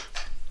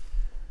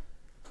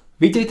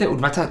Vítejte u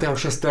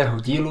 26.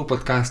 dílu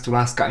podcastu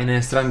Láska a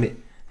jiné srandy.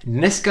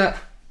 Dneska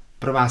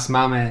pro vás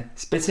máme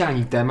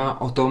speciální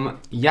téma o tom,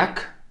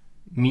 jak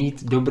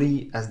mít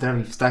dobrý a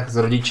zdravý vztah s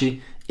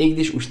rodiči, i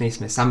když už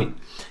nejsme sami.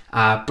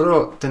 A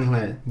pro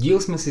tenhle díl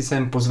jsme si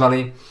sem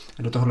pozvali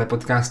do tohohle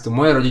podcastu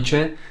moje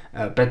rodiče,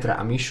 Petra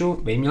a Míšu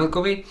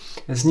Vejmělkovi.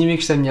 S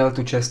nimiž jsem měl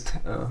tu čest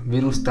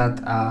vyrůstat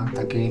a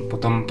taky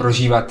potom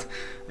prožívat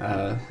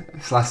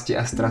slasti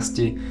a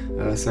strasti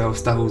svého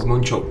vztahu s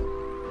Mončou.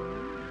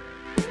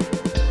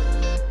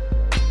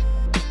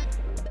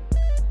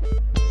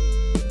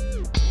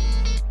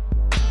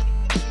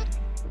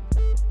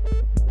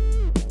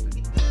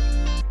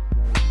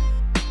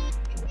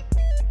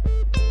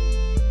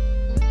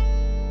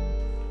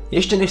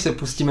 Ještě než se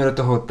pustíme do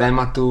toho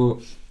tématu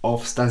o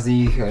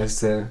vztazích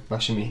s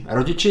vašimi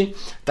rodiči,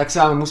 tak se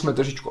vám musíme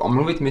trošičku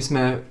omluvit. My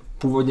jsme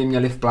původně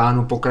měli v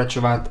plánu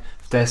pokračovat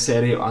v té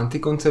sérii o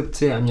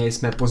antikoncepci a měli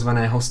jsme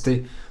pozvané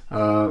hosty,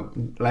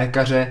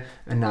 lékaře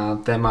na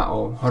téma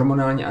o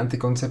hormonální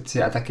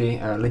antikoncepci a taky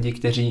lidi,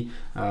 kteří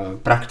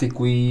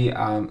praktikují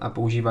a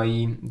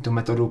používají tu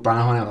metodu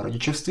plánovaného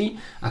rodičovství.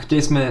 A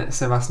chtěli jsme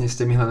se vlastně s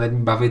těmihle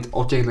lidmi bavit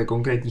o těchto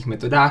konkrétních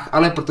metodách,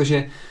 ale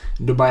protože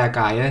doba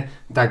jaká je,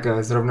 tak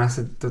zrovna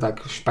se to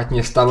tak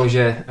špatně stalo,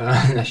 že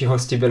naši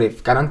hosti byli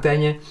v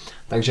karanténě,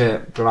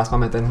 takže pro vás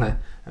máme tenhle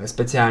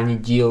speciální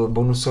díl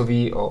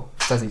bonusový o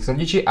vztazích s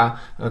rodiči a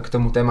k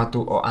tomu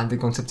tématu o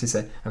antikoncepci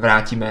se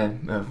vrátíme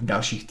v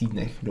dalších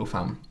týdnech,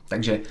 doufám.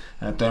 Takže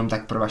to je jenom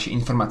tak pro vaši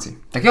informaci.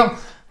 Tak jo,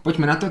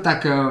 pojďme na to,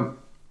 tak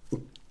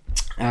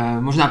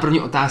možná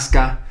první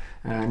otázka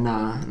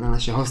na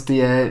naše hosty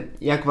je,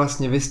 jak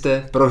vlastně vy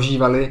jste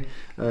prožívali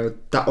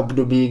ta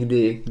období,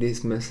 kdy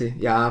jsme si,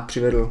 já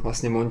přivedl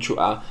vlastně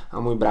Monču a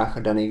můj brácha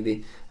Dany,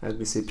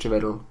 kdy si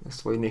přivedl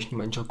svoji dnešní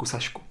manželku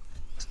Sašku.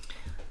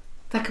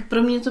 Tak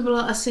pro mě to bylo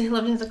asi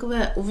hlavně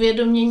takové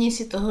uvědomění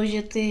si toho,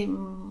 že ty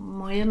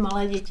moje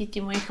malé děti,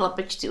 ti moji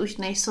chlapečci už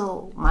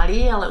nejsou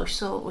malí, ale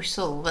už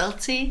jsou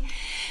velcí.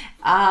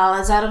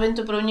 Ale zároveň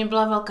to pro mě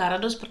byla velká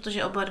radost,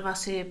 protože oba dva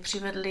si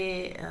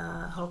přivedli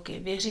holky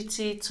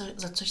věřící,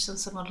 za což jsem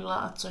se modlila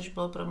a což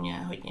bylo pro mě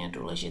hodně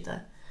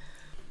důležité.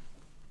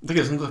 Tak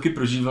já jsem to taky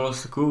prožívala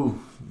s takovou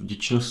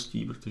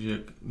vděčností, protože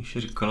jak Míša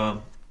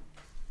říkala,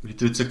 že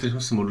ty věci, které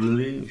jsme se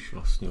modlili, už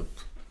vlastně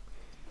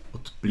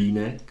od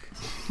plínek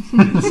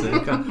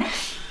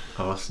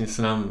a vlastně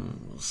se nám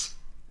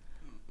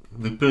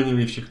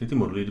vyplnili všechny ty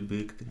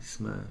modlitby, které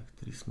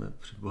jsme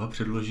před Boha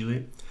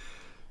předložili.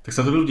 Tak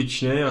jsem to byl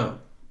vděčný a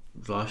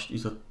zvlášť i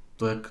za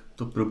to, jak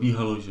to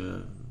probíhalo, že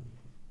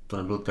to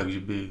nebylo tak, že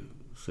by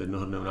se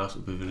jednoho dne u nás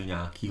objevily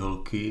nějaký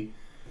holky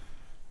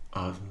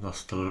a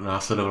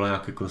následovalo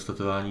nějaké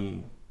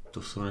konstatování,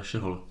 to jsou naše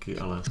holky,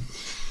 ale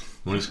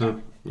mohli jsme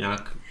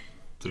nějak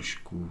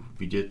trošku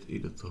vidět i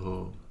do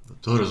toho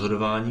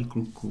rozhodování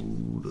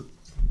kluků,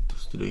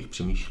 do jejich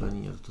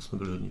přemýšlení a za to jsme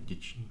byli hodně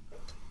vděční.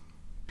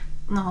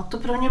 No, to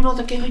pro mě bylo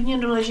taky hodně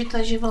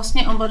důležité, že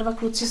vlastně oba dva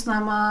kluci s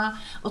náma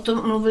o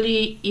tom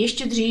mluvili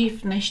ještě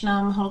dřív, než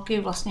nám holky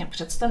vlastně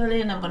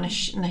představili, nebo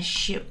než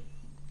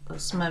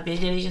jsme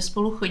věděli, že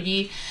spolu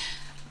chodí.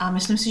 A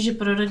myslím si, že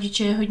pro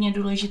rodiče je hodně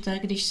důležité,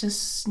 když se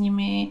s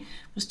nimi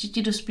prostě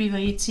ti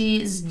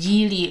dospívající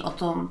sdílí o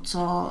tom,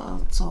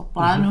 co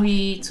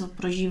plánují, co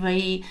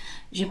prožívají,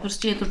 že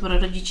prostě je to pro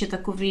rodiče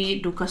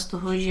takový důkaz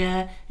toho,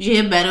 že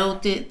je berou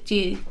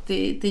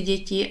ty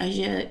děti a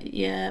že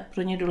je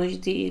pro ně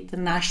důležitý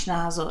ten náš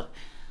názor.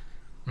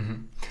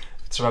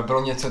 Třeba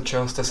bylo něco,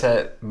 čeho jste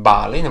se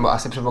báli, nebo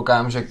asi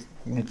předpokládám, že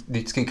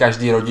vždycky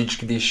každý rodič,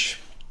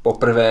 když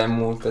poprvé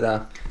mu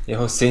teda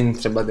jeho syn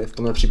třeba v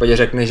tomhle případě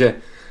řekne, že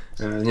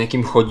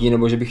někým chodí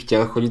nebo že by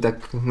chtěl chodit,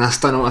 tak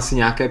nastanou asi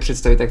nějaké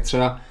představy, tak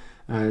třeba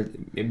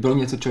bylo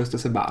něco, čeho jste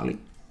se báli?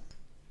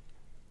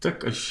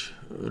 Tak až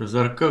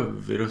rozárka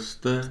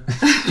vyroste,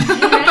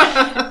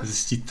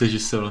 zjistíte, že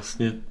se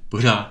vlastně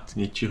pořád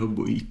něčeho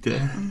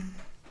bojíte.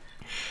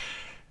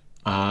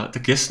 A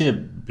tak jasně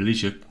byli,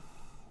 že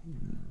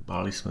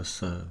báli jsme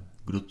se,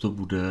 kdo to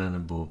bude,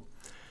 nebo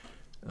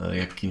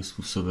jakým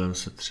způsobem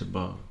se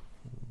třeba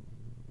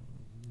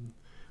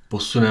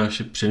posune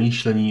naše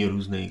přemýšlení o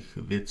různých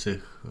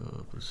věcech,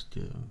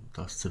 prostě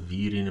otázce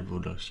víry nebo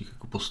dalších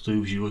jako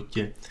postojů v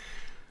životě.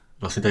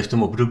 Vlastně tady v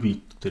tom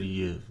období, který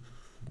je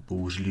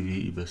bouřlivý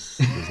i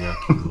bez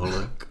nějakých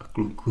holek a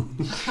kluků.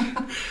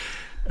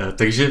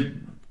 Takže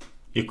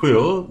jako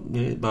jo,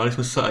 báli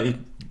jsme se a i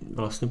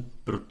vlastně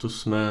proto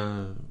jsme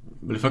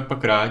byli fakt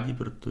pak rádi,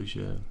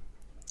 protože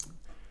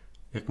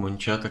jak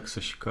Monča, tak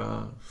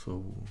Saška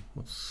jsou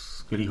moc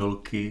skvělý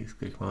holky, z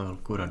kterých máme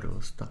velkou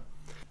radost.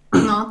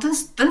 No,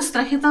 ten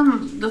strach je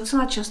tam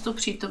docela často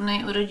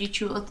přítomný u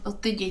rodičů od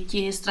ty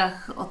děti,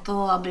 strach o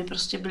to, aby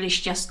prostě byli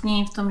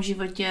šťastní v tom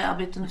životě,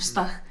 aby ten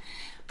vztah,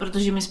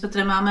 protože my s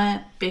Petrem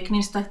máme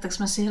pěkný vztah, tak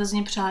jsme si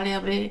hrozně přáli,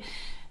 aby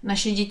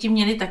naše děti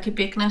měly taky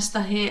pěkné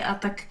vztahy a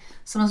tak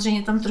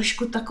samozřejmě tam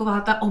trošku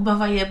taková ta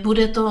obava je,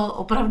 bude to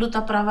opravdu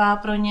ta pravá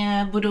pro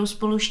ně, budou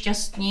spolu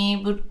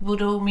šťastní,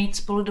 budou mít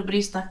spolu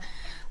dobrý vztah.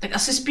 Tak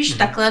asi spíš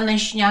takhle,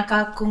 než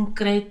nějaká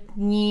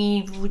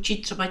konkrétní vůči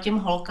třeba těm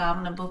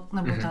holkám nebo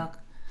tak.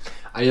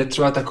 A je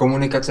třeba ta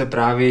komunikace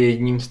právě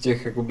jedním z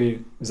těch jakoby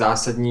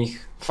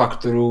zásadních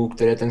faktorů,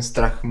 které ten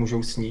strach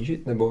můžou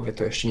snížit, nebo je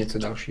to ještě něco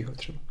dalšího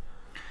třeba?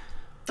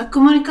 Ta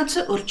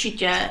komunikace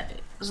určitě,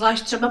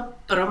 zvlášť třeba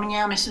pro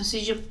mě, a myslím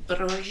si, že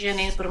pro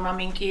ženy, pro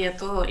maminky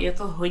je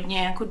to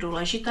hodně jako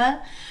důležité,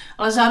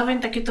 ale zároveň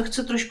taky to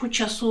chce trošku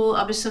času,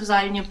 aby se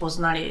vzájemně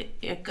poznali,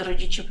 jak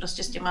rodiče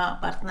prostě s těma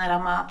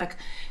partnerama, tak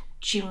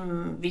čím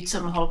více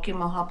holky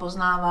mohla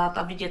poznávat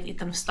a vidět i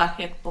ten vztah,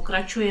 jak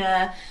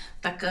pokračuje,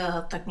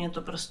 tak mě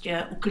to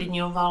prostě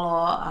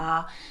uklidňovalo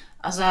a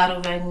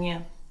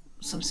zároveň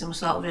jsem si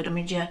musela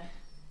uvědomit, že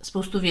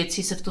spoustu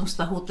věcí se v tom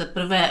vztahu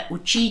teprve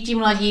učí ti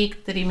mladí,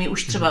 kterými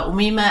už třeba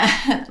umíme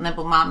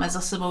nebo máme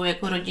za sebou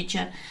jako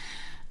rodiče.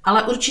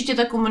 Ale určitě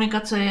ta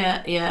komunikace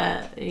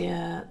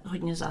je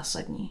hodně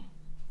zásadní.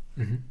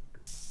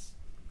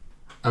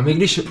 A my,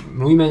 když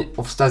mluvíme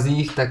o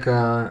vztazích,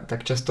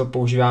 tak často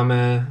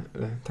používáme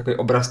takový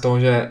obraz toho,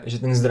 že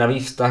ten zdravý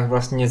vztah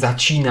vlastně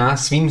začíná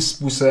svým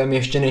způsobem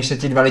ještě než se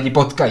ti dva lidi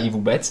potkají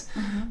vůbec.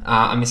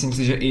 A myslím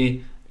si, že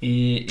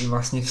i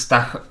vlastně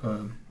vztah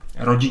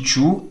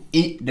rodičů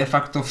i de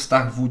facto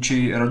vztah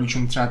vůči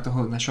rodičům třeba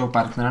toho našeho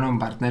partnera nebo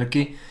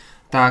partnerky,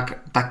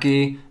 tak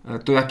taky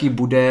to, jaký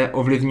bude,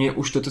 ovlivňuje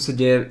už to, co se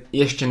děje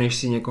ještě než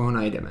si někoho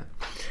najdeme.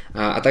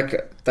 A tak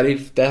tady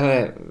v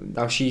téhle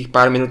dalších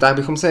pár minutách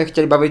bychom se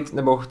chtěli bavit,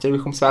 nebo chtěli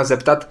bychom se vás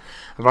zeptat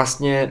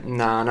vlastně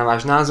na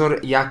váš názor,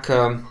 jak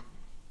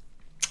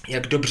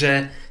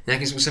dobře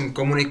nějakým způsobem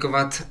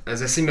komunikovat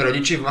se svými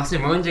rodiči vlastně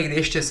v momentě, kdy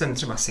ještě jsem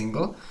třeba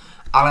single,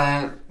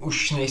 ale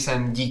už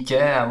nejsem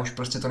dítě a už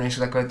prostě to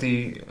nejsou takové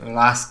ty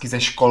lásky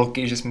ze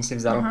školky, že jsem si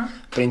vzal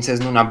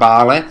princeznu na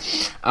bále.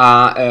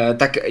 A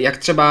tak jak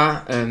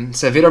třeba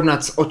se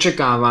vyrovnat s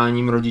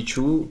očekáváním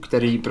rodičů,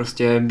 který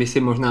prostě by si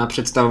možná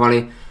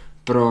představovali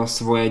pro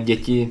svoje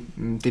děti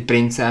ty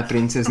prince a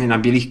princezny na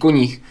bílých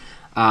koních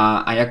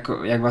a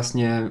jak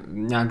vlastně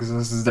nějak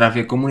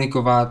zdravě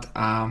komunikovat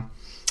a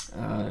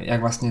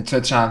jak vlastně, co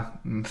je třeba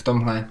v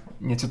tomhle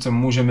něco, co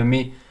můžeme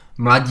my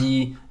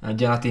mladí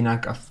dělat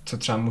jinak a co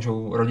třeba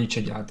můžou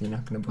rodiče dělat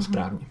jinak nebo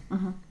správně.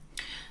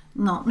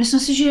 No, myslím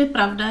si, že je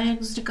pravda,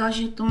 jak jsi říkala,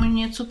 že tomu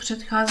něco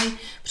předchází.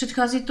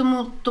 Předchází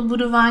tomu to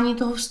budování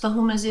toho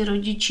vztahu mezi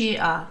rodiči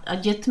a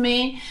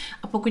dětmi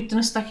a pokud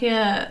ten vztah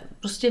je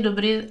prostě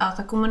dobrý a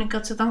ta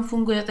komunikace tam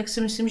funguje, tak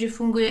si myslím, že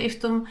funguje i v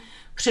tom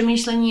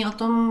přemýšlení o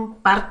tom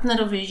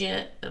partnerovi,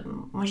 že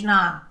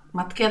možná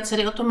matky a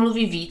dcery o tom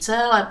mluví více,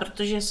 ale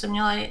protože jsem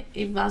měla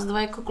i vás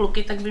dva jako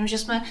kluky, tak vím, že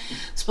jsme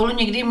spolu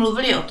někdy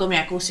mluvili o tom,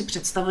 jakou si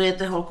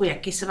představujete holku,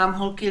 jaký se vám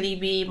holky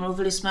líbí,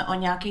 mluvili jsme o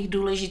nějakých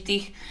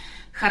důležitých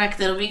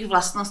charakterových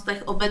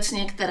vlastnostech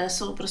obecně, které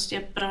jsou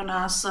prostě pro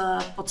nás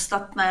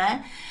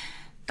podstatné.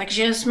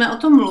 Takže jsme o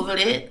tom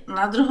mluvili.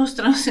 Na druhou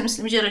stranu si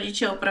myslím, že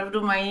rodiče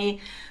opravdu mají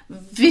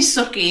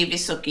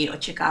vysoký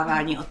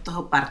očekávání od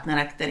toho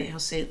partnera, kterého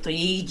si to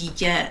jejich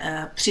dítě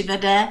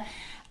přivede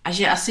a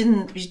že asi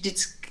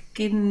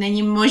vždycky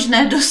není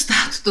možné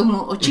dostat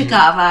tomu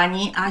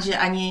očekávání a že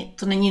ani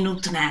to není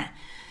nutné.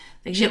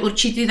 Takže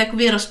určitý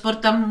takový rozpor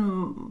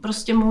tam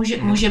prostě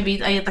může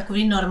být a je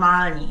takový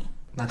normální.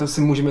 Na to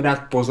si můžeme dát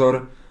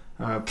pozor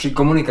při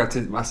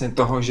komunikaci vlastně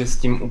toho, že s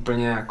tím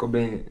úplně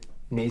jakoby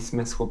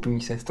nejsme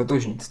schopni se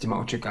stotožnit s těma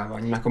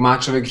očekáváním. Jako má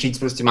člověk říct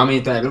prostě,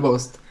 mami, to je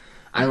blbost.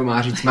 A nebo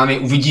má říct, mami,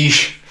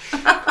 uvidíš.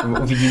 Nebo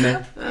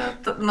uvidíme.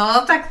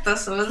 No, tak to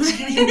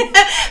samozřejmě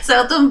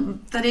se o tom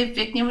tady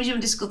pěkně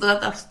můžeme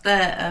diskutovat a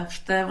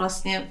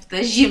v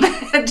té živé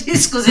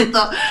diskuzi to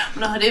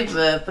mnohdy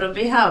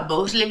probíhá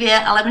bouřlivě,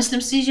 ale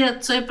myslím si, že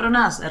co je pro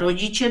nás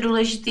rodiče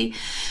důležitý,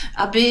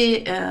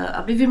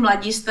 aby vy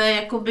mladí jste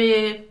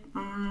jakoby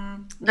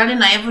dali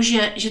najevo,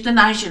 že ten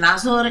náš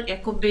názor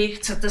jakoby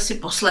chcete si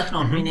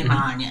poslechnout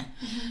minimálně.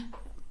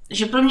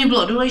 Že pro mě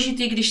bylo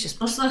důležité, když jsi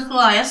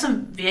poslechla, a já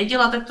jsem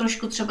věděla tak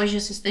trošku třeba,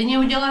 že si stejně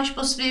uděláš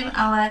po svým,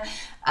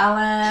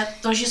 ale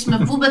to, že jsme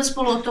vůbec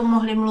spolu o tom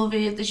mohli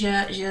mluvit,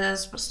 že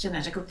jsi prostě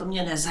neřekl, to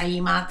mě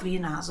nezajímá, tvý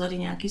názory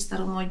nějaký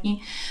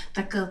staromodní,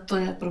 tak to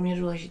je pro mě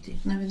důležité.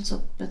 Nevím,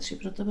 co Petři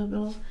pro tebe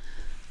bylo,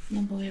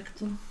 nebo jak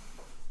to...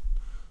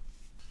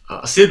 A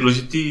asi je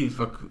důležitý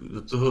fakt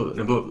do toho,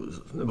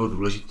 nebo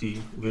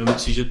důležitý uvědomit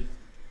si, že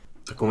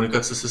ta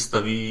komunikace se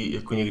staví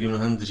jako někdy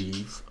mnohem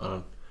dřív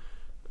a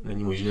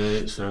není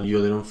možné se na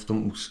dívat jenom v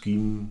tom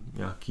úzkým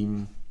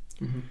nějakým,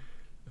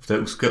 v té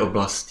úzké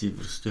oblasti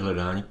prostě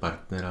hledání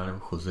partnera nebo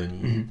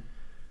chození.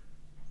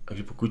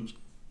 Takže pokud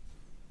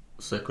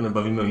se jako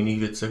nebavíme o jiných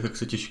věcech, tak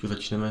se těžko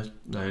začneme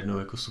najednou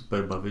jako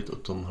super bavit o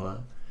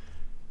tomhle.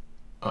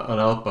 A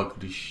naopak,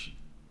 když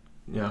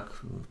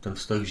nějak ten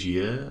vztah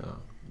žije a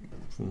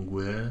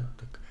funguje,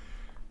 tak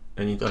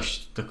není to až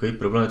takový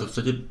problém. Je to v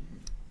podstatě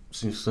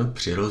jsem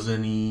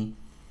přirozený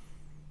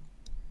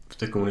v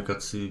té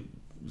komunikaci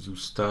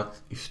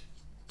zůstat i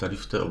tady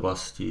v té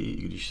oblasti,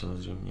 i když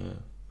samozřejmě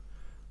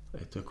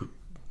je to jako,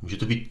 může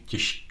to být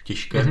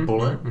těžké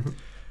pole,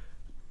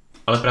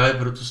 Ale právě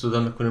proto se to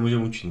tam jako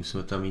nemůžeme učit.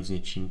 Musíme tam mít s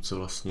něčím, co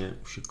vlastně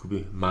už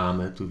jakoby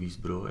máme, tu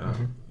výzbroj a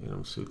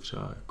jenom se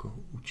třeba jako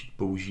učit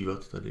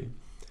používat tady.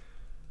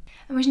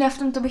 A možná v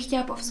tomto bych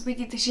chtěla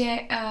povzbudit, že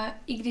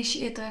i když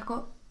je to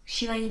jako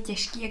šíleně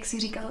těžký, jak si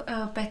říkal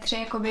Petře,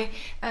 jakoby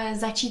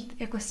začít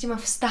jako s těma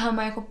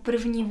vztahama jako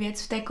první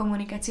věc v té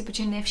komunikaci,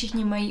 protože ne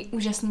všichni mají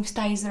úžasný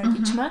vztahy s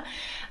rodičma.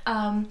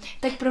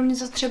 Tak pro mě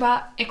to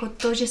třeba jako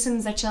to, že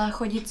jsem začala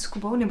chodit s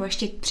Kubou, nebo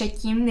ještě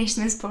předtím, než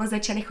jsme spolu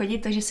začali chodit,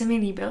 to, že se mi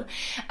líbil,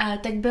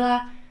 tak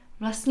byla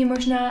vlastně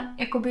možná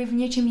jakoby v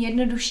něčem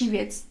jednodušší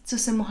věc, co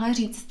jsem mohla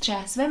říct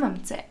třeba své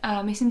mamce.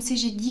 A myslím si,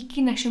 že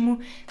díky našemu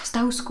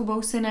vztahu s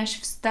Kubou se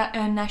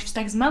náš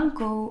vztah s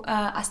mamkou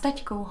a s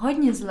taťkou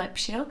hodně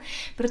zlepšil,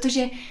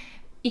 protože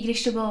i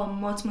když to bylo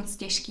moc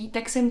těžký,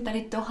 tak jsem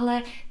tady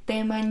tohle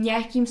téma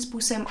nějakým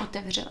způsobem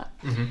otevřela.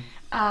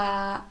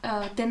 A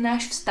ten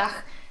náš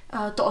vztah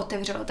to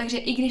otevřelo. Takže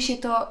i když je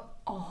to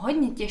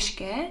hodně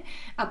těžké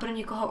a pro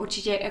někoho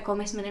určitě, jako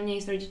my jsme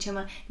neměli s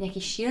rodičema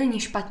nějaký šíleně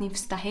špatný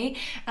vztahy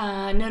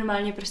a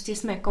normálně prostě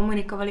jsme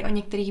komunikovali o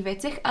některých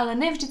věcech, ale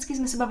ne vždycky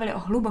jsme se bavili o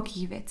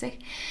hlubokých věcech.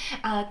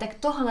 Tak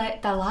tohle,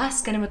 ta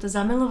láska nebo ta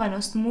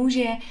zamilovanost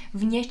může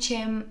v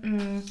něčem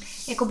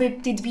jakoby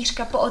ty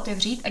dvířka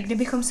pootevřít a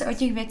kdybychom se o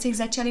těch věcech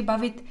začali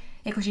bavit,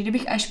 jakože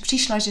kdybych až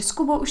přišla, že s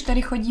Kubou už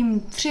tady chodím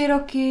 3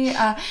 roky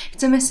a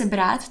chceme se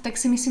brát, tak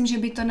si myslím, že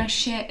by to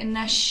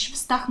náš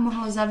vztah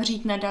mohlo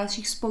zavřít na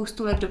dalších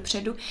spoustu let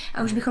dopředu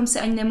a už bychom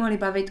se ani nemohli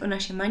bavit o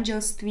našem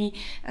manželství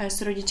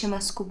s rodičema,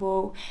 s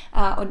Kubou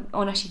a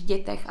o našich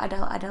dětech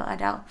a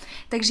dál.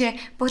 Takže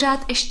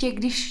pořád ještě,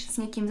 když s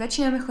někým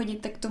začínáme chodit,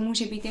 tak to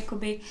může být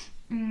jakoby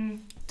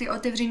ty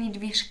otevření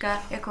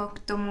dvířka jako k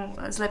tomu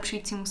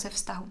zlepšujícímu se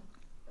vztahu.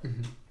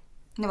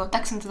 Nebo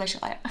tak jsem to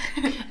začala já.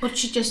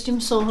 Určitě s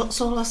tím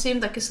souhlasím,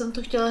 taky jsem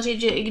to chtěla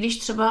říct, že i když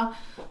třeba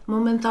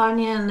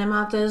momentálně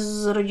nemáte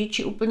s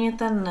rodiči úplně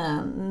ten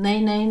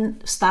nej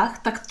vztah,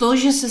 tak to,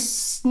 že se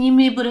s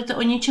nimi budete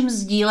o něčem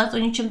sdílet, o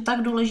něčem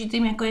tak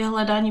důležitým, jako je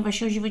hledání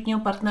vašeho životního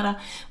partnera,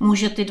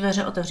 může ty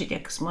dveře otevřít,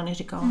 jak Simony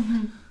říkala.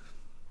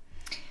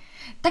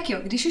 Tak jo,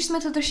 když už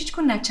jsme to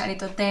trošičku načali,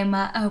 to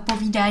téma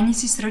povídání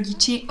si s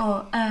rodiči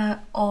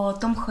o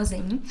tom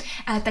chození,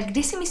 tak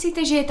kdy si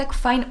myslíte, že je tak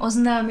fajn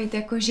oznámit,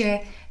 jakože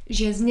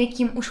že s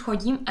někým už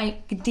chodím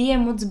a kdy je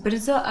moc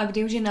brzo a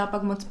kdy už je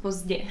naopak moc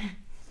pozdě?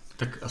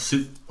 Tak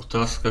asi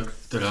otázka,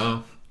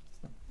 která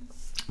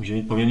může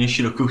mít poměrně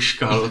širokou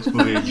škálu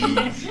odpovědí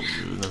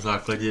na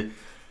základě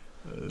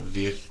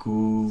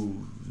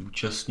věku,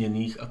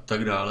 zúčastněných a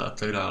tak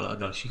dále a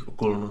dalších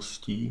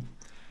okolností.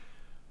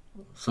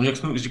 Samozřejmě, jak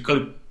jsme už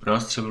říkali, pro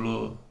nás třeba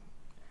bylo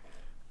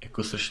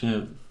jako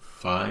strašně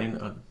fajn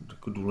a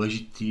jako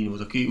důležitý nebo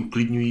taky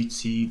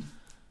uklidňující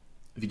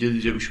vidět,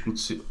 že už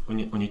kluci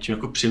o něčem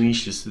jako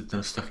přemýšlí, že se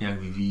ten vztah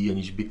nějak vyvíjí,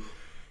 aniž by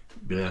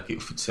bylo nějaké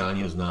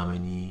oficiální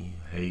oznámení,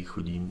 hej,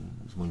 chodím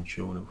s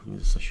Mončou nebo chodím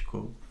se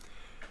Saškou.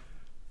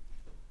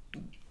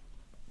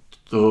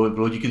 To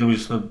bylo díky tomu, že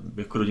jsme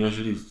jako rodina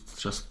žili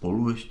třeba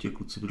spolu, ještě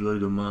kluci bydleli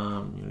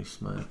doma, měli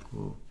jsme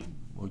jako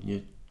hodně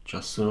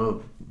času,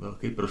 no,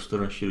 velký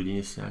prostor naší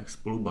rodině se nějak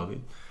spolu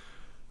bavit,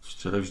 což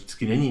třeba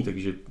vždycky není,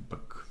 takže pak...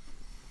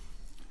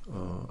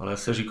 Ale já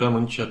jsem říkala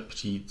Monča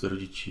přijít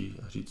rodiči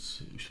a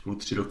říct, už spolu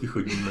 3 roky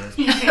chodíme.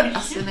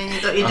 Asi není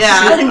to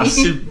ideální.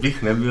 Asi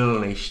bych nebyl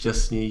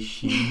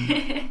nejšťastnější.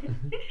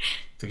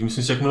 Takže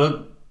myslím si, jakmile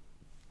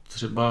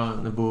třeba,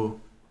 nebo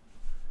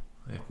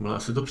jakmile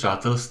asi to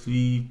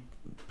přátelství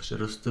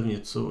přeroste v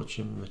něco, o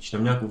čem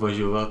začneme nějak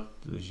uvažovat,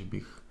 že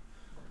bych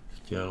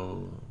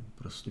chtěl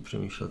prostě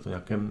přemýšlet o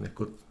nějakém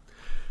jako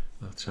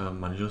třeba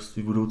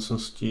manželství v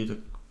budoucnosti, tak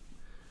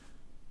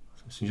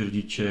myslím, že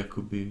rodiče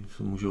jakoby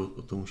se můžou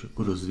o tom už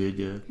jako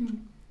dozvědět,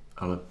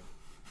 ale...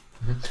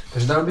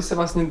 Takže dalo by se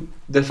vlastně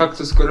de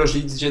facto skoro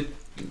říct, že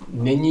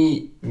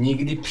není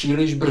nikdy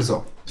příliš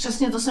brzo.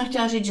 Přesně to jsem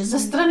chtěla říct, že ze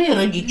strany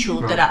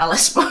rodičů, teda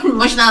alespoň,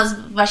 možná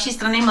z vaší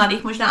strany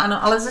mladých, možná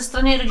ano, ale ze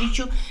strany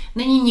rodičů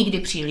není nikdy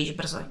příliš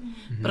brzo.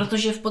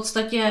 Protože v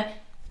podstatě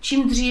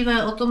čím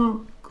dříve o tom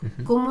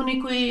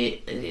komunikují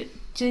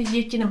ty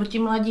děti nebo ti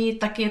mladí,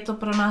 tak je to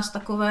pro nás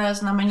takové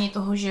znamení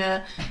toho,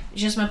 že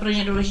jsme pro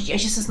ně důležití a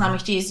že se s námi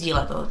chtějí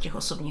sdílet o těch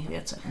osobních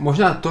věcech.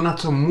 Možná to, na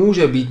co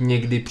může být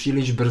někdy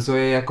příliš brzo,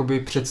 je jakoby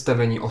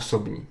představení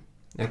osobní.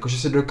 Jakože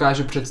si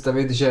dokážu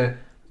představit, že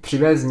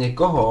přivést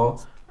někoho,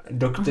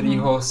 do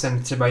kterého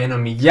jsem třeba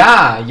jenom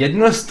já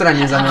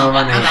jednostranně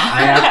zamilovaný a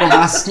jako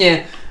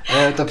vlastně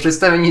to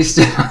představení s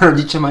těma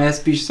rodičema je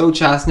spíš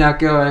součást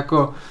nějakého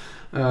jako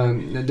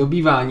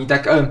dobývání,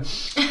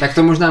 tak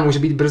to možná může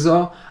být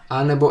brzo,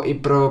 anebo i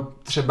pro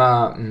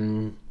třeba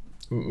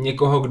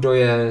někoho, kdo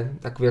je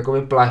takový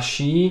jakoby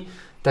plaší,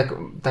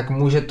 tak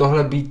může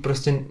tohle být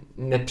prostě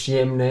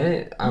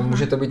nepříjemné a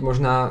může to být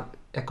možná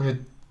jakože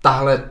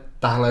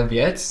tahle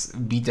věc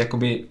být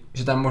jakoby,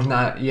 že tam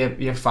možná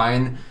je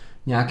fajn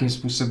nějakým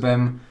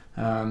způsobem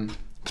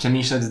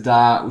přemýšlet,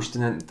 zda už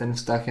ten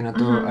vztah je na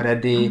to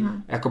ready,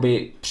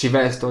 jakoby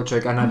přivést toho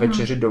člověka na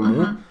večeři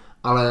domů,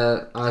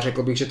 ale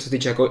řekl bych, že co se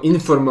týče jako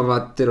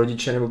informovat ty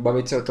rodiče nebo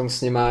bavit se o tom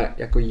s nima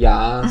jako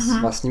já,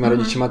 s vlastníma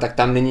rodičema, tak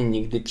tam není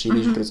nikdy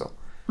příliš brzo.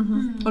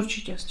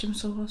 Určitě, s tím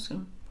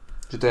souhlasím.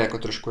 Že to je jako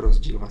trošku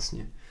rozdíl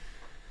vlastně.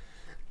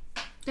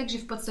 Takže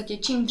v podstatě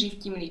čím dřív,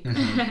 tím líp.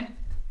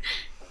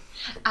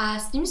 A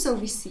s tím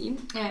souvisí,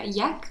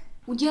 jak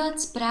udělat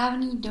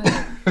správný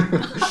dojem.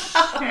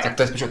 Tak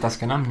to je spíš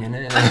otázka na mě,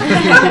 ne?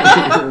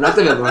 Na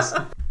tebe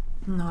vlastně.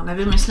 No,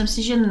 nevím, myslím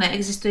si, že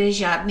neexistuje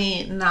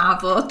žádný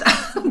návod.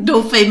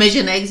 Doufejme,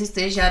 že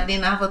neexistuje žádný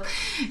návod,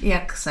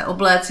 jak se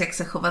obléct, jak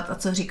se chovat a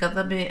co říkat,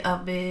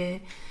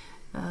 aby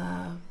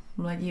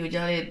mladí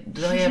udělali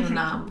dojem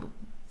na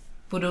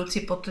budoucí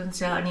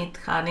potenciální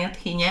tchány a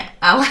tchyně,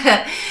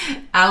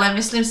 ale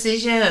myslím si,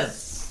 že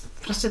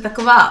prostě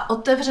taková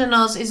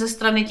otevřenost i ze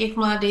strany těch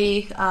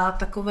mladých a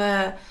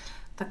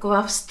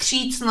taková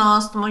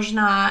vstřícnost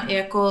možná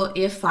jako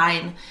je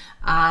fajn.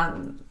 A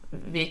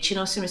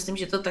většinou si myslím,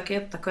 že to tak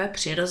je takové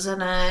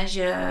přirozené,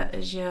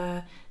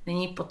 že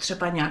není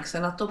potřeba nějak se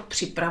na to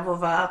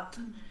připravovat.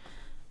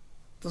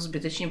 To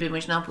zbytečně by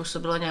možná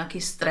působilo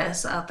nějaký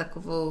stres a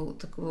takovou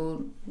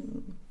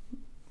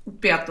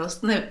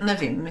upjatost.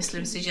 Nevím,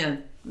 myslím si, že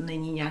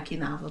není nějaký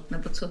návod,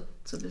 nebo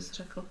co bys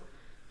řekl?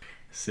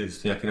 Jestli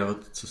nějaký návod,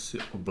 co si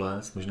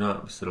obléct,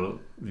 možná by se dalo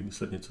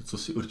vymyslet něco, co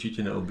si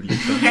určitě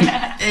neoblíká.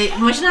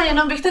 Možná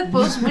jenom bych tak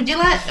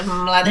povzbudila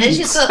mladé,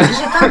 že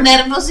ta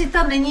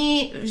nervozita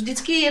není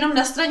vždycky jenom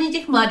na straně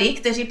těch mladých,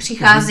 kteří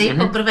přichází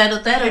poprvé do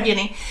té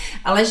rodiny,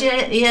 ale že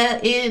je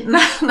i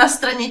na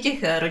straně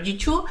těch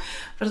rodičů,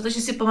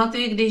 protože si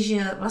pamatuju, když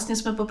vlastně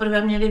jsme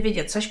poprvé měli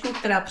vidět Sašku,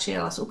 která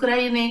přijela z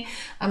Ukrajiny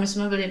a my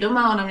jsme byli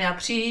doma, ona měla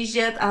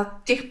přijíždět a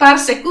těch pár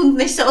sekund,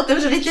 než se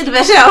otevřely ty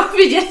dveře a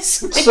uviděli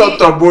jsme, co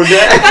to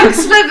bude, tak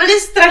jsme byli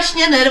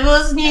strašně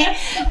nervózní,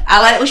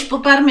 ale už po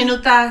pár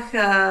minutách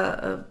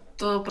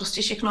to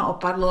prostě všechno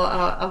opadlo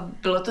a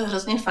bylo to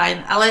hrozně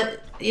fajn, ale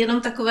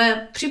jenom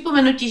takové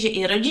připomenutí, že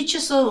i rodiče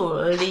jsou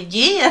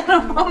lidi,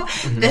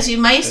 kteří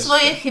mají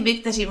svoje chyby,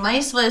 kteří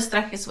mají svoje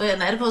strachy, svoje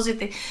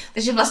nervozity,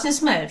 takže vlastně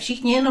jsme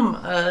všichni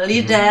jenom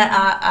lidé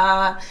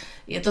a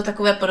je to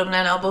takové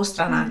podobné na obou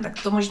stranách, tak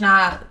to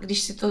možná, když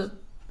si to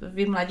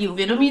vy mladí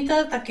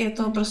uvědomíte, tak je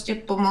to prostě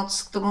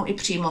pomoc k tomu i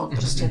přijmout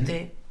prostě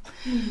ty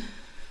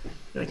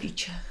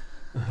rodiče.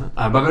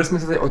 A bavili jsme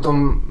se tady o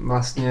tom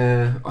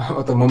vlastně,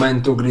 o tom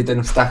momentu, kdy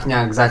ten vztah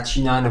nějak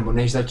začíná, nebo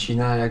než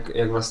začíná,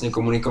 jak vlastně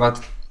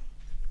komunikovat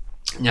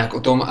nějak o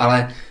tom,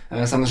 ale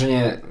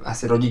samozřejmě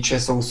asi rodiče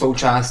jsou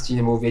součástí,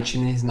 nebo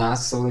většiny z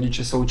nás jsou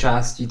rodiče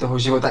součástí toho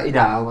života i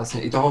dál,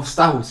 vlastně i toho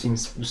vztahu svým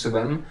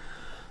způsobem.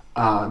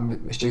 A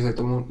ještě se k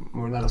tomu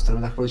možná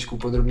dostaneme tak chviličku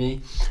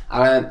podrobněji,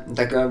 ale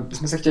tak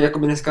jsme se chtěli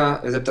jakoby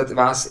dneska zeptat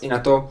vás i na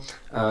to,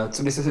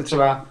 co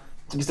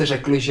byste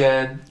řekli,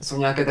 že jsou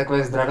nějaké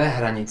takové zdravé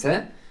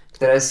hranice,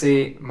 které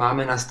si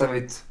máme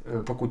nastavit,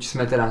 pokud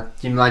jsme teda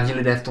ti mladí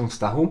lidé v tom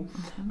vztahu,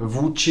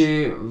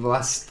 vůči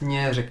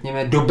vlastně,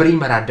 řekněme,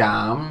 dobrým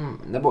radám,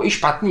 nebo i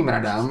špatným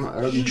radám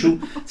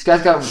rodičů,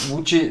 zkrátka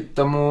vůči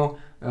tomu,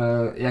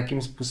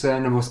 jakým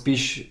způsobem, nebo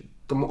spíš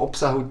tomu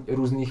obsahu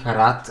různých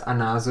rad a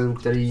názorů,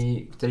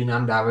 který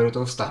nám dávají do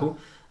toho vztahu,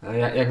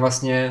 jak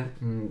vlastně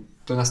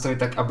to nastavit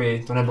tak,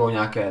 aby to nebylo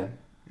nějaké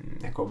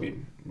jakoby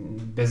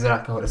bez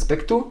nějakého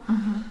respektu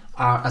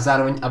a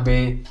zároveň,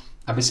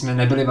 aby jsme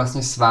nebyli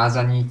vlastně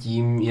svázaní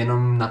tím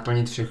jenom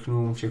naplnit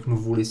všechnu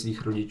vůli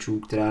svých rodičů,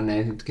 která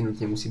ne vždycky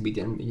nutně musí být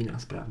jen jediná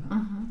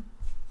správná.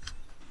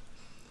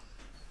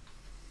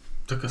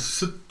 Tak asi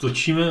se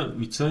točíme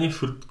víceméně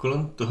furt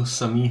kolem toho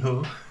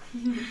samého.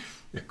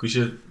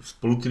 Jakože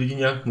spolu ty lidi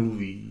nějak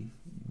mluví,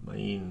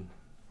 mají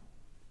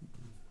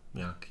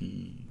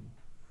nějaký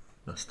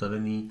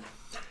nastavenou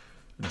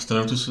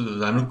tu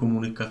vzájemnou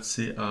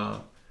komunikaci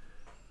a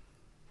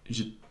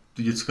že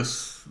ty děcka,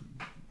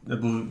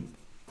 nebo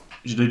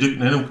že dojde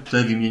nejenom k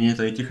té výměně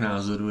tady těch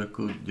názorů,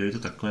 jako dělej to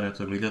takhle, já to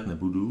takhle dělat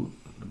nebudu,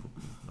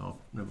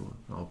 nebo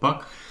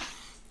naopak,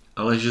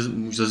 ale že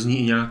zazní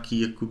i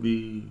nějaký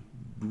jakoby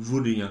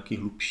důvody, nějaký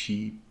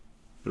hlubší,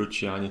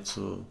 proč já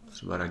něco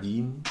třeba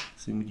radím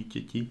svým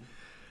dítěti.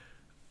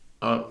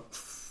 A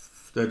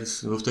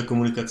v té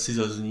komunikaci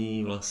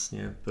zazní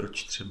vlastně,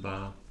 proč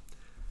třeba,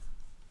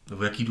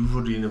 nebo jaký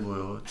důvody, nebo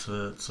jo,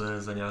 co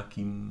je za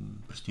nějakým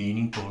prostě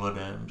jiným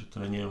pohledem, že to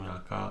není jenom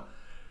nějaká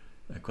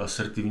jako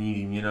asertivní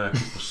výměna jako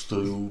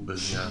postojů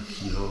bez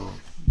nějakého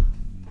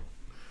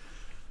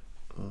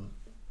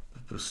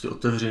prostě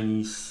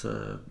otevření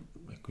se,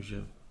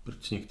 jakože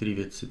proč některé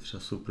věci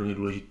třeba jsou pro mě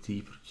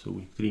důležitý, proč jsou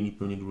některé jiné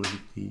pro mě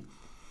důležitý.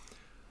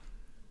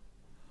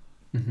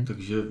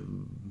 Takže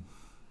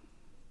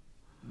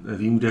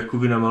nevím, kde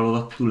jakoby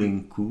namalovat tu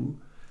linku,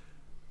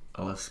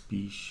 ale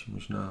spíš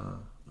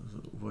možná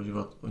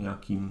uvažovat o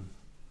nějakým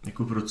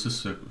jako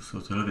procesu, jako se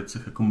o těchto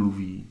věcech jako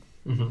mluví.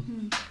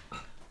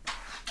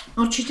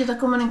 Určitě ta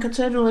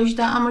komunikace je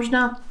důležitá a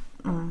možná,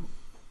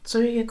 co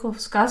bych jako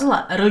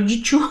vzkázala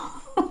rodičů,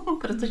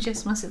 protože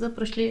jsme si to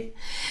prošli,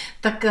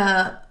 tak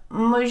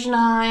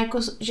možná, jako,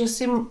 že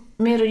si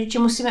my rodiče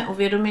musíme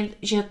uvědomit,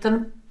 že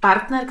ten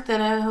partner,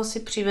 kterého si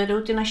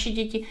přivedou ty naše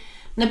děti,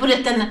 nebude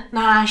ten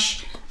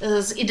náš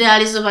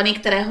zidealizovaný,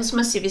 kterého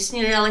jsme si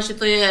vysnili, ale že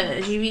to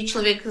je živý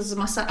člověk z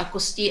masa a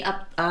kostí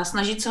a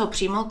snažit se ho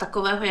přijmout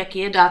takového, jaký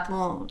je, dát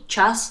mu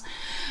čas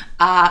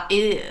a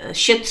i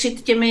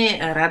šetřit těmi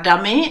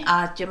radami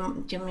a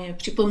těmi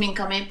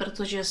připomínkami,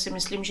 protože si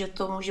myslím, že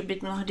to může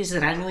být mnohdy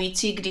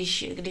zraňující,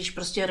 když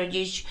prostě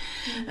rodič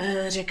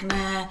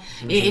řekne,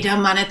 jejda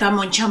Maneta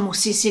Monča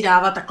musí si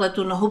dávat takhle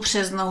tu nohu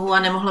přes nohu a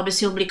nemohla by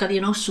si oblíkat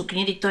jinou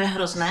sukni, teď to je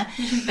hrozné.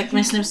 Tak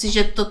myslím si,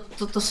 že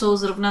to jsou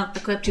zrovna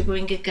takové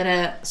připomínky,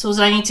 které jsou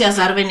zraňující a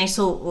zároveň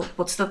nejsou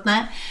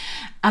podstatné.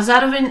 A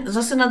zároveň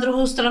zase na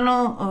druhou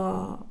stranu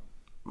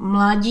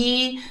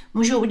mladí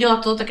můžou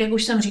udělat to, tak jak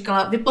už jsem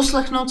říkala,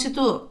 vyposlechnout si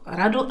tu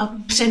radu a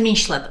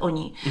přemýšlet o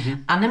ní.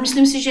 A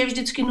nemyslím si, že je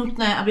vždycky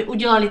nutné, aby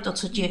udělali to,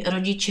 co ti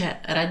rodiče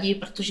radí,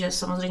 protože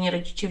samozřejmě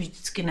rodiče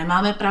vždycky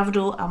nemáme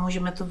pravdu a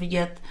můžeme to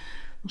vidět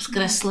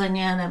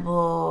zkresleně nebo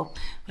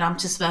v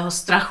rámci svého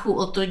strachu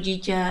o to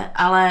dítě,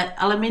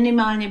 ale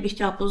minimálně bych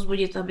chtěla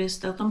povzbudit,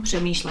 abyste o tom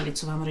přemýšleli,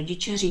 co vám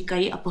rodiče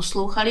říkají a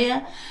poslouchali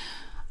je.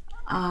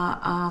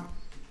 A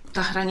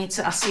ta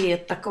hranice asi je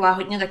taková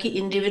hodně taky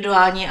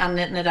individuální a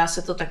nedá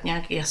se to tak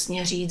nějak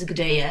jasně říct,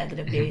 kde je,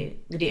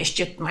 kdy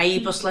ještě mají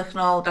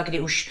poslechnout a kdy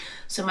už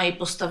se mají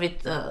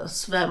postavit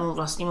svému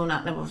vlastnímu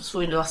nebo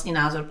svůj vlastní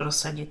názor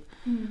prosadit.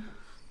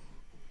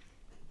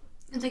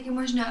 No taky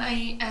možná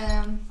i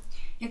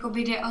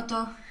jakoby jde o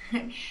to,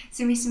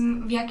 si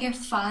myslím, v jaké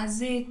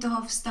fázi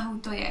toho vztahu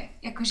to je.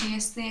 Jakože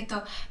jestli je to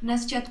na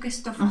začátku,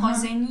 jestli to v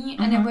chození,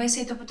 nebo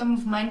jestli je to potom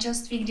v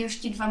manželství, kde už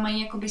ti dva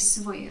mají jakoby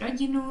svoji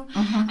rodinu,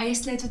 a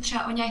jestli je to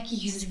třeba o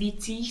nějakých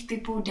zvících,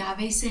 typu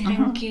dávej si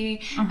hranky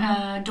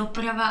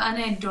doprava a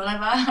ne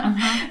doleva,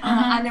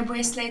 a nebo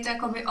jestli je to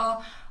jakoby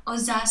o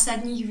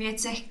zásadních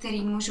věcech,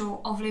 které můžou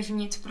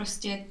ovlivnit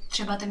prostě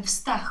třeba ten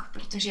vztah,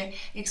 protože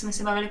jak jsme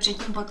se bavili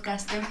před tím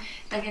podcastem,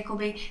 tak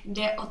jakoby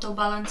jde o to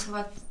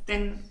balancovat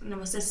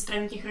nebo ze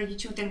strany těch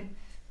rodičů ten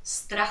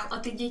strach o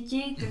ty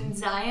děti, ten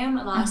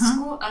zájem,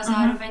 lásku a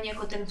zároveň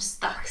jako ten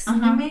vztah s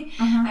nimi.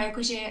 A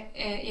jakože,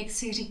 jak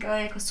jsi říkala,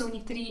 jako jsou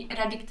některé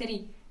rady, které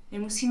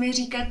nemusíme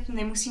říkat,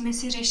 nemusíme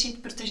si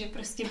řešit, protože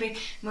prostě by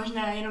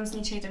možná jenom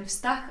zničili ten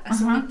vztah a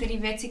jsou některé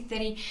věci,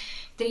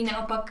 které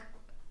naopak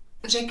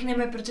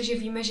řekneme, protože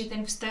víme, že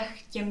ten vztah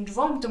těm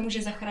dvou to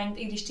může zachránit,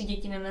 i když ty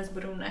děti na nás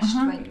budou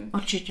naštvaní.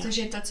 Určitě. Což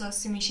je to, co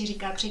si Míši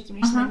říká předtím,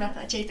 než jsme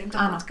natáčeli tento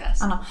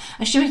podcast. Ano.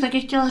 Ještě bych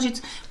taky chtěla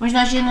říct,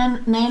 možná, že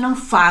nejenom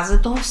fáze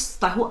toho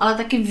vztahu, ale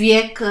taky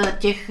věk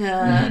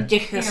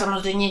těch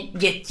samozřejmě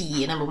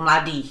dětí nebo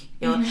mladých.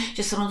 Jo?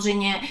 Že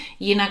samozřejmě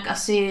jinak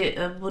asi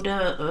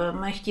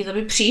budeme chtít,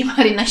 aby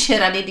přijímali naše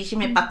rady, když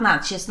jim je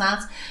 15,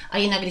 16 a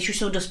jinak, když už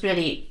jsou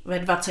dospělí ve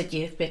 20,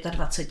 v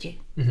 25.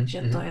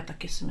 Že to je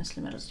taky, si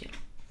myslím, rozdíl.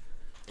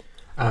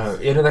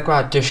 Jedna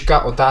taková těžká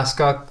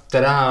otázka,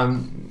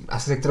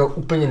 se kterou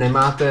úplně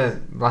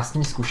nemáte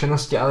vlastní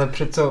zkušenosti, ale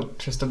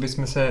přesto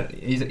bychom se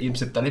jim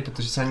zeptali,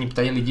 protože se na ní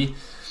ptají lidi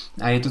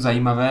a je to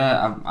zajímavé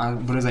a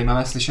bude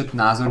zajímavé slyšet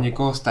názor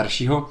někoho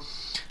staršího.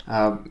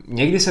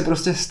 Někdy se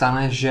prostě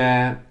stane,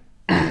 že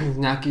z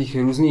nějakých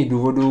různých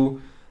důvodů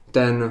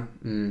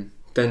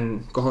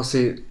ten, koho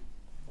si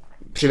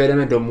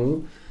přivedeme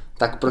domů,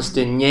 tak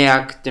prostě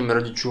nějak těm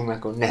rodičům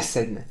jako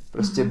nesedne.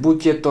 Prostě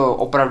buď je to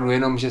opravdu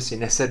jenom, že si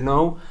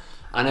nesednou,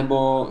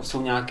 anebo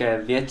jsou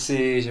nějaké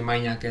věci, že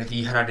mají nějaké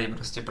výhrady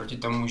prostě proti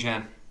tomu,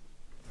 že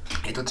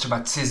je to třeba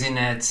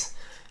cizinec,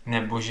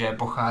 nebo že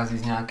pochází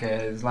z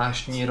nějaké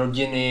zvláštní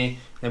rodiny,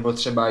 nebo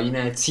třeba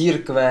jiné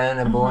církve,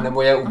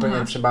 nebo je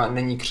úplně třeba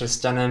není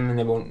křesťanem,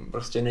 nebo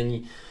prostě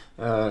není,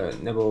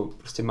 nebo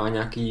prostě má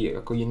nějaký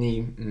jako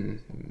jiný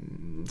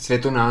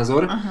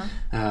světonázor.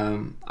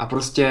 A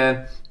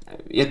prostě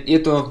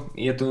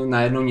je to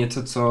najednou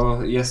něco, co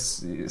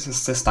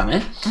se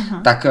stane,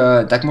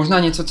 tak možná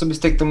něco, co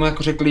byste k tomu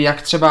jako řekli,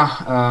 jak třeba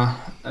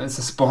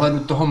z pohledu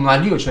toho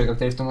mladého člověka,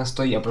 který v tomhle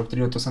stojí a pro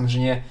kterého to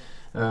samozřejmě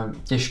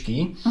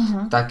těžký,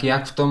 tak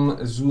jak v tom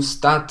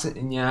zůstat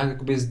nějak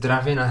jakoby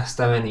zdravě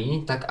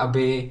nastavený, tak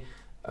aby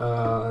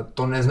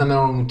to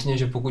neznamenalo nutně,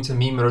 že pokud se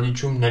mým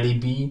rodičům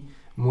nelíbí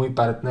můj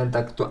partner,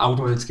 tak to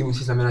automaticky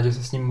musí znamenat, že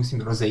se s ním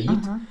musím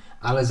rozejít,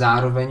 ale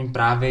zároveň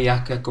právě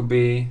jak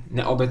jakoby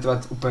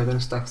neobětovat úplně ten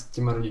vztah s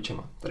těma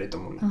rodičema, tady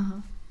tomuhle.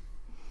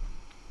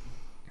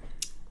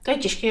 To je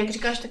těžké, jak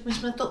říkáš, tak my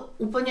jsme to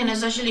úplně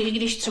nezažili, i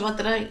když třeba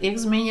teda, jak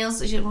zmínil,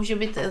 že může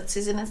být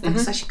cizinec,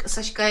 tak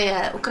Saška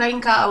je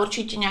Ukrajinka a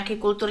určitě nějaké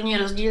kulturní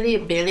rozdíly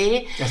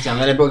byly. Jasně,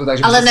 ale nebylo to tak,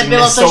 že ale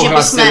nebylo to, že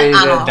bychom,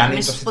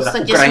 my v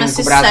podstatě jsme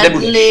si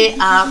sedli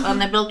a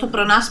nebyl to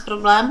pro nás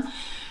problém.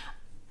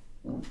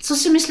 Co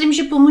si myslím,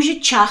 že pomůže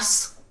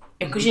čas,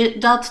 jakože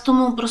dát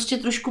tomu prostě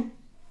trošku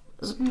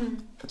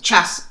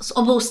čas z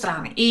obou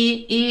stran,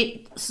 i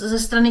ze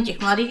strany těch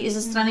mladých, i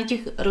ze strany těch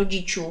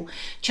rodičů.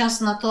 Čas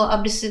na to,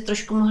 aby si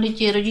trošku mohli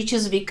ti rodiče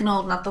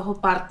zvyknout na toho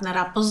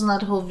partnera,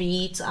 poznat ho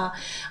víc a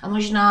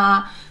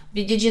možná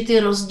vidět, že ty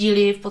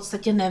rozdíly v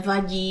podstatě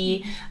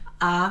nevadí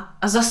a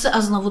zase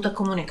a znovu ta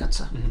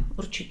komunikace.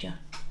 Určitě.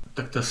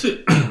 Tak to asi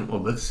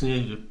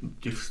obecně, že v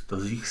těch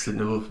vztazích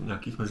nebo v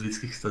nějakých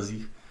mezilidských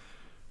vztazích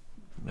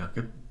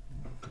nějaké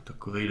to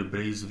takový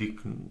dobrý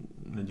zvyk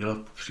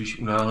nedělat příliš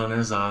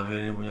unáhlené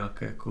závěry nebo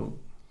nějaké jako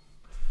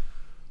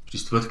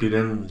přistupovat k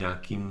lidem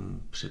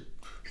nějakým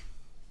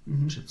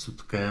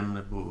předsudkem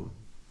nebo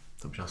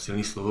to možná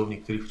silný slovo v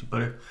některých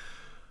případech,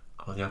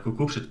 ale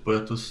nějakou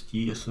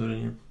předpojatostí a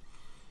samozřejmě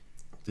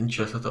ten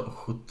čas a ta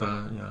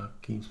ochota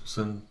nějakým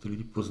způsobem ty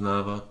lidi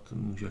poznávat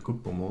může jako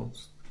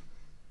pomoct.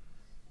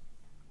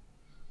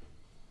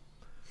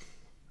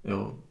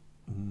 Jo.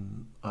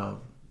 A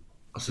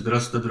asi teda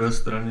z té druhé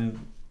strany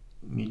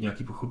mít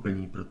nějaké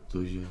pochopení,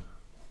 protože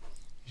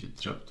že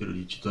třeba ty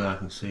rodiče to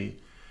nějak musí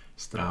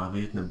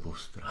strávit nebo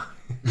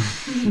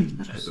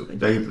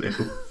dají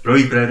jako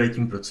projít právě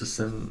tím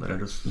procesem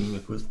radostným,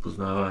 jako s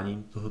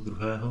poznáváním toho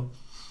druhého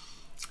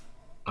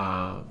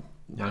a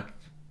nějak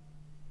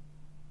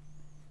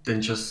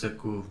ten čas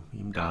jako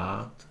jim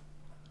dát.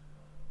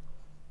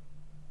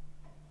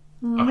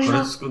 A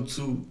konec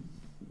konců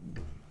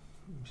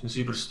myslím si,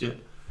 že prostě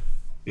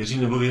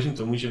věřím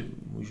tomu, že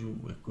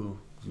můžu jako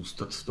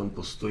zůstat v tom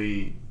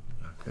postoji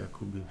nějaké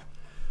jakoby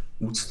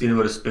úcty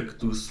nebo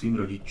respektu svým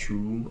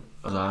rodičům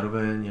a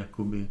zároveň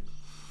jakoby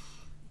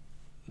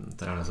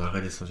teda na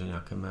základě samozřejmě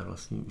nějaké mé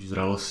vlastní už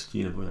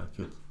zralosti nebo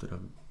nějakého teda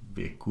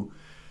věku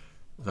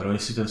zároveň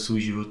si ten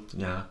svůj život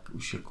nějak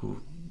už jako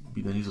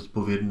být na něj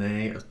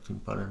zodpovědný a tím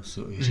pádem si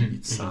ho i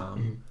řídit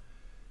sám.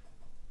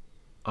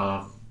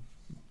 A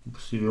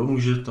prostě jo,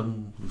 může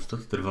tam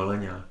zůstat trvale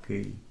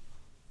nějaký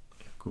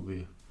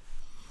jakoby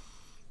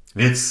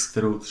věc,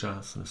 kterou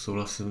třeba se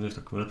nesouhlasím, že v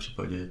takovémhle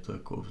případě je to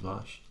jako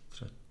obzvlášť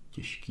třeba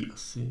těžký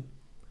asi.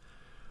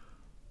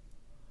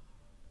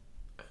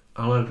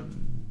 Ale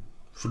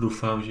furt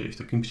doufám, že i v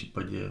takovém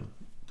případě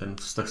ten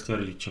vztah s těmi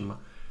rodičema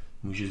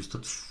může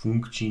zůstat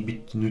funkční,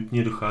 byť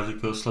nutně dochází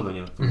k jeho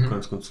oslabení.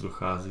 Konec konců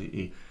dochází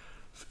i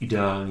v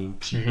ideálním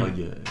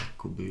případě,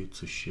 jakoby,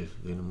 což je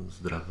jenom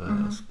zdravé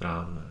a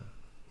správné.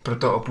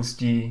 Proto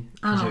opustí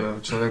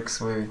že člověk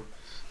svůj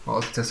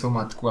otce, svou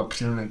matku a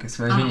přijde ke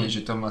své ženě,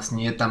 že to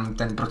vlastně je tam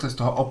ten proces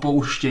toho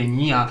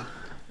opouštění a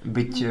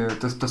byť,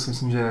 to si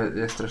myslím, že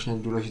je strašně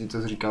důležité,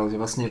 co jsi říkal, že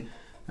vlastně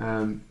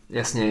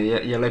jasně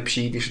je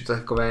lepší, když je to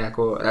takové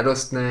jako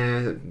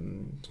radostné,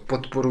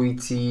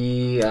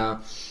 podporující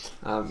a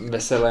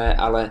veselé,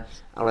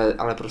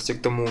 ale prostě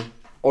k tomu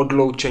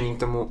odloučení, k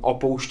tomu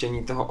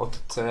opouštění toho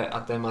otce a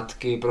té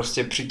matky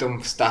prostě při tom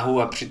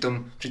vztahu a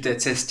při té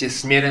cestě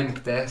směrem k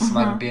té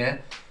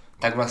svatbě,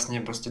 tak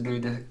vlastně prostě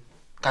dojde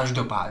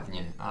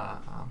každopádně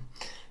a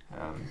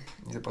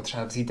je to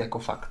potřeba vzít jako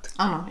fakt.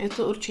 Ano, je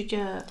to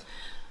určitě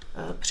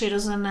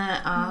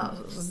přirozené a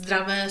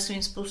zdravé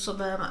svým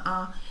způsobem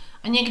a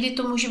někdy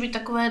to může být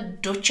takové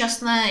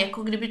dočasné,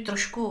 jako kdyby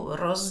trošku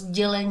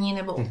rozdělení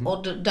nebo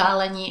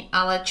oddálení,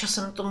 ale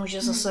časem to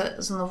může zase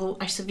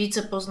znovu, až se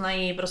více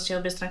poznají prostě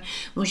obě strany,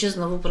 může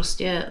znovu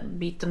prostě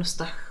být ten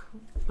vztah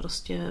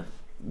prostě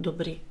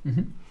dobrý.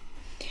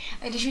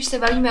 A když už se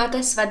bavíme o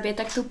té svatbě,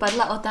 tak tu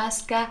padla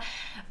otázka,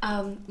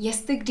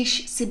 jestli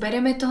když si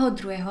bereme toho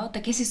druhého,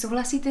 tak jestli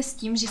souhlasíte s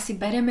tím, že si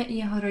bereme i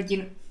jeho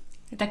rodinu.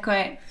 Je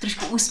takové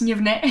trošku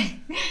úsměvné.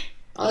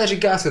 Ale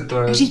říká se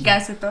to. Říká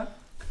se to.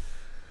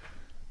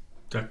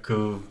 Tak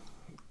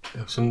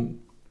já jsem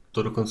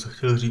to dokonce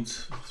chtěl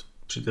říct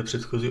při té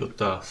předchozí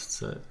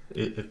otázce,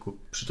 jako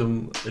při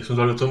tom, jak jsem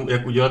zvládl o tom,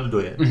 jak udělat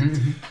dojem.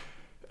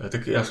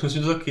 Tak já si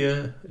myslím, že to tak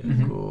je.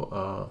 Jako,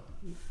 a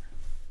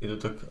je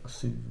to tak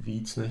asi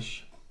víc,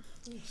 než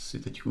si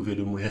teď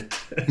uvědomujete.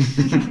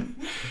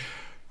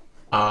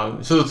 A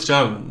my jsme to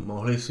třeba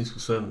mohli svým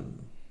způsobem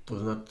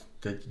poznat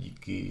teď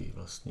díky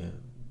vlastně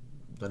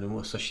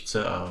danému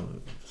Sašce a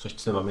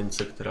Sašce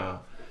mamince,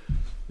 která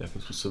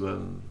nějakým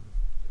způsobem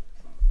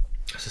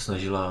se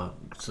snažila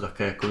se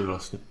také jako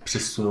vlastně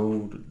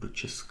přesunout do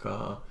Česka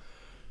a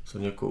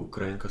samozřejmě jako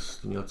Ukrajinka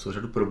měla celou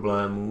řadu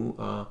problémů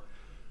a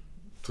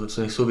to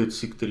nejsou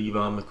věci, které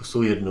vám jako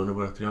jsou jedno,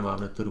 nebo na které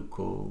mávnete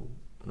rukou,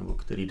 nebo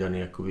který daný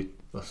jako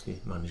vlastně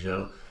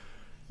manžel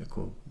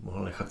jako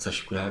mohl nechat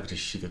Sašku nějak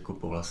řešit jako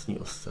po vlastní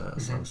osce a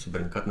sám si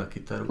brnkat na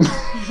kytaru.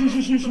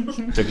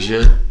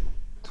 Takže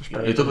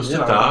je to prostě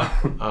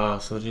tak a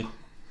samozřejmě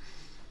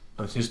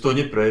a myslím, že se to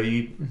hodně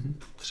projeví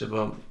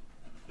třeba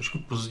trošku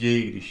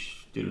později,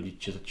 když ty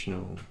rodiče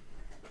začnou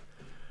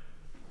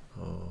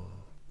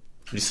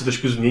když se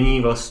trošku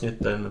změní vlastně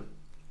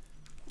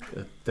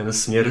ten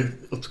směr,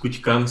 odkud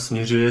kam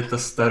směřuje ta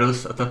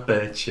starost a ta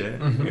péče,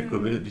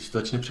 jakoby, když to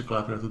začne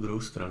překlápět na tu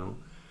druhou stranu,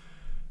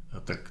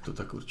 tak to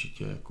tak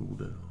určitě jako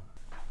bude. No.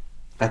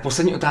 Tak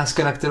poslední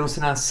otázka, na kterou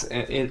se nás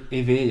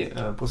i vy,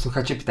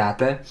 posluchači,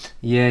 ptáte,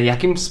 je,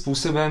 jakým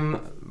způsobem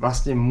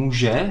vlastně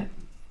může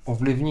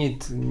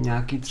ovlivnit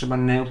nějaký třeba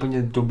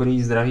neúplně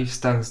dobrý, zdravý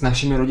vztah s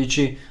našimi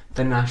rodiči,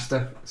 ten náš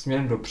vztah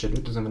směrem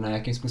dopředu, to znamená,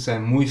 jakým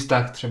způsobem můj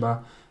vztah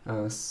třeba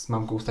s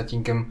mamkou, s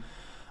tatínkem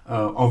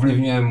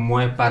ovlivňuje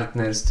moje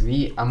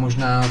partnerství a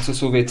možná, co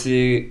jsou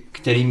věci,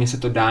 kterými se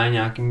to dá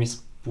nějakým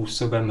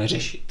způsobem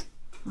řešit.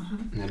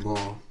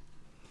 Nebo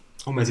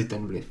omezit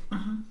ten vliv.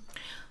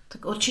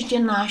 Tak určitě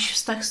náš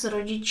vztah s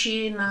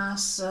rodiči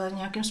nás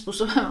nějakým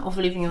způsobem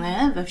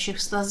ovlivňuje ve všech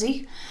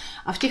vztazích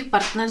a v těch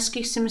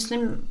partnerských si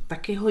myslím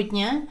taky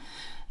hodně.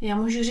 Já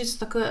můžu říct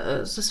takové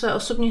ze své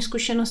osobní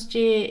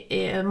zkušenosti,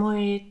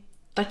 můj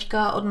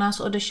taťka od nás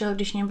odešel,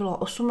 když mě bylo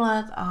 8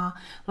 let a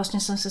vlastně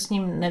jsem se s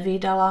ním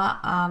nevídala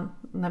a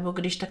nebo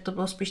když, tak to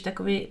bylo spíš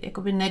takový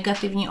jakoby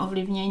negativní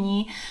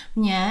ovlivnění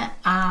mě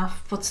a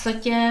v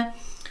podstatě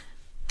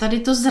tady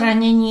to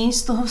zranění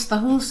z toho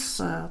vztahu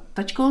s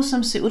taťkou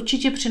jsem si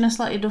určitě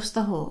přinesla i do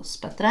vztahu s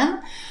Petrem,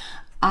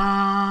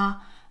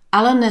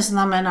 ale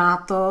neznamená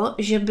to,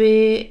 že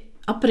by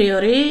a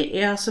priori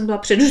já jsem byla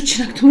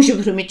předurčena k tomu, že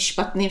budu mít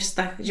špatný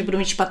vztah, že budu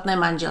mít špatné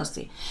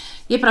manželství.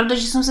 Je pravda,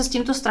 že jsem se s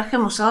tímto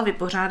strachem musela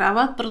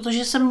vypořádávat,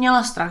 protože jsem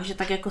měla strach, že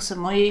tak jako se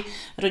moji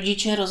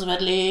rodiče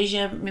rozvedli,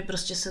 že my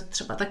prostě se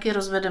třeba taky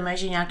rozvedeme,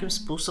 že nějakým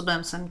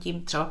způsobem jsem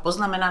tím třeba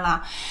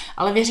poznamenaná,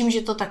 ale věřím,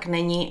 že to tak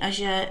není a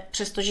že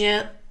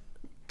přestože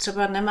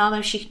třeba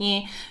nemáme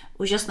všichni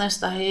úžasné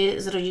vztahy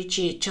s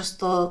rodiči,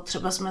 často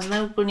třeba jsme z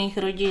neúplných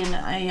rodin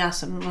a já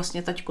jsem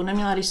vlastně taťku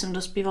neměla, když jsem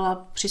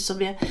dospívala při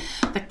sobě,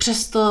 tak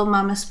přesto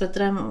máme s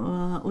Petrem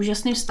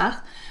úžasný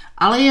vztah,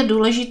 ale je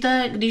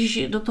důležité,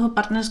 když do toho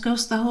partnerského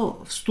vztahu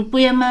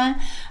vstupujeme,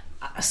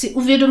 si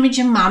uvědomit,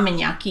 že máme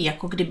nějaký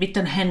jako kdyby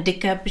ten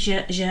handicap,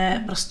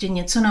 že prostě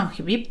něco nám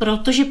chybí,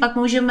 protože pak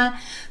můžeme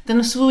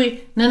ten svůj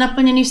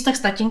nenaplněný vztah s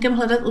tatínkem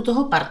hledat u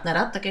toho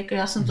partnera, tak jako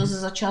já jsem to ze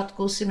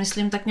začátku si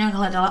myslím tak nějak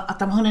hledala a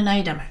tam ho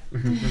nenajdeme.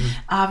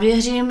 A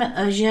věřím,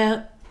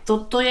 že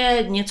toto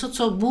je něco,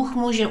 co Bůh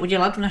může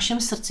udělat v našem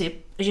srdci,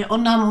 že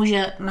on nám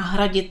může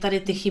nahradit tady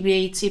ty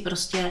chybějící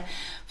prostě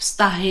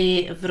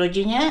vztahy v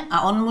rodině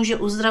a on může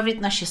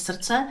uzdravit naše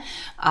srdce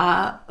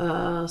a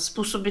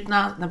způsobit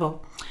nás,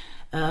 nebo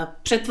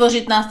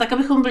přetvořit nás tak,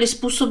 abychom byli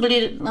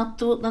způsobili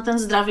na ten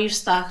zdravý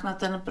vztah, na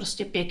ten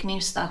prostě pěkný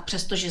vztah,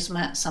 přestože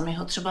jsme sami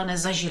ho třeba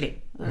nezažili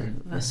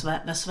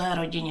ve své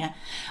rodině.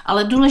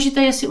 Ale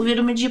důležité je si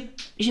uvědomit,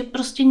 že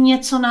prostě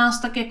něco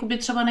nás tak jakoby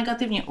třeba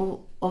negativně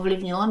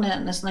ovlivnilo,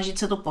 nesnažit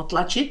se to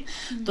potlačit,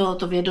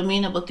 to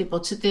vědomí nebo ty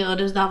pocity,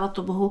 odevzdávat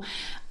to Bohu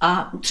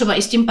a třeba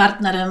i s tím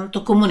partnerem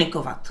to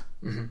komunikovat.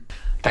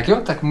 Tak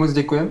jo, tak moc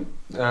děkujem.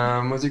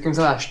 Moc děkujem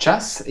za váš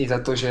čas i za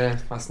to, že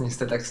vlastně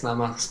jste tak s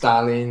náma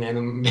stáli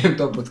nejenom během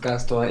toho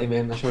podcastu, ale i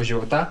během našeho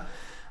života.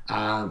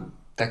 A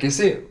tak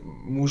jestli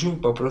můžu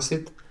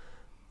poprosit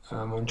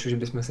Monču, že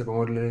bychom se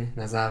pomodlili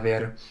na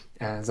závěr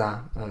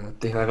za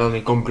tyhle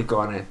velmi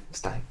komplikované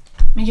vztahy.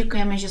 My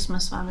děkujeme, že jsme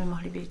s vámi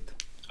mohli být.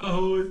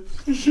 Ahoj.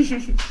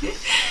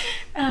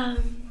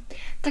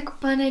 Tak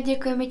pane,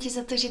 děkujeme ti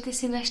za to, že ty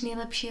jsi náš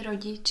nejlepší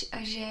rodič a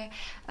že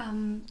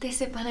ty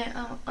se, pane,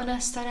 o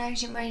nás staráš,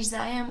 že máš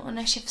zájem o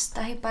naše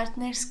vztahy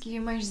partnerský, že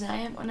máš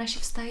zájem o naše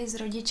vztahy s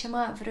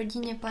rodičema v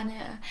rodině,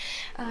 pane.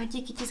 A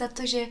díky ti za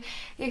to, že,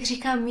 jak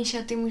říká Míša,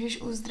 ty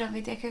můžeš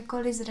uzdravit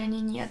jakékoliv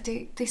zranění a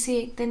ty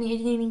jsi ten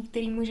jediný,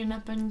 který může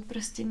naplnit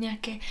prostě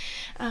nějaké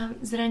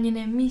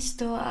zraněné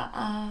místo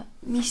a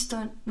místo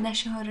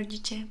našeho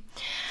rodiče.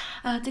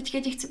 A teďka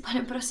tě chci,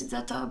 pane, prosit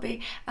za to, aby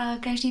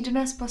každý, kdo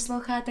nás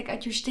poslouchá, tak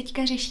ať už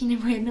teďka řeší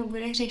nebo jednou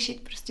bude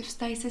řešit prostě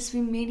vztahy se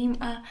svým milým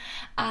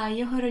a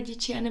jeho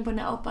rodiči, anebo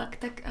naopak,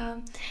 tak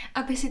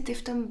aby si ty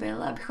v tom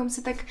byl, abychom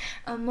se tak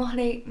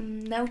mohli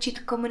naučit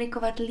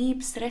komunikovat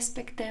líp s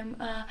respektem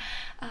a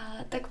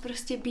tak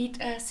prostě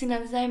být si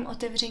navzájem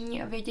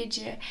otevření a vědět,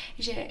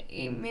 že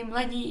i my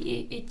mladí,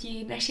 i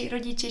ti naši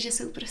rodiče, že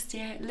jsou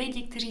prostě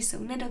lidi, kteří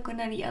jsou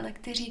nedokonalí, ale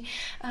kteří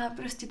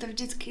prostě to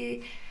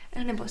vždycky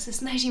nebo se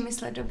snaží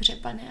myslet dobře,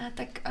 pane, a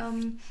tak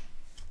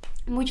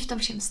buď v tom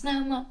všem s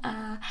náma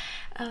a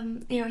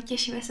jo,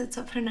 těšíme se,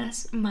 co pro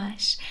nás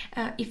máš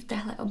i v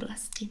téhle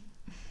oblasti.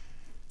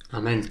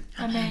 Amen.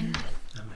 Amen.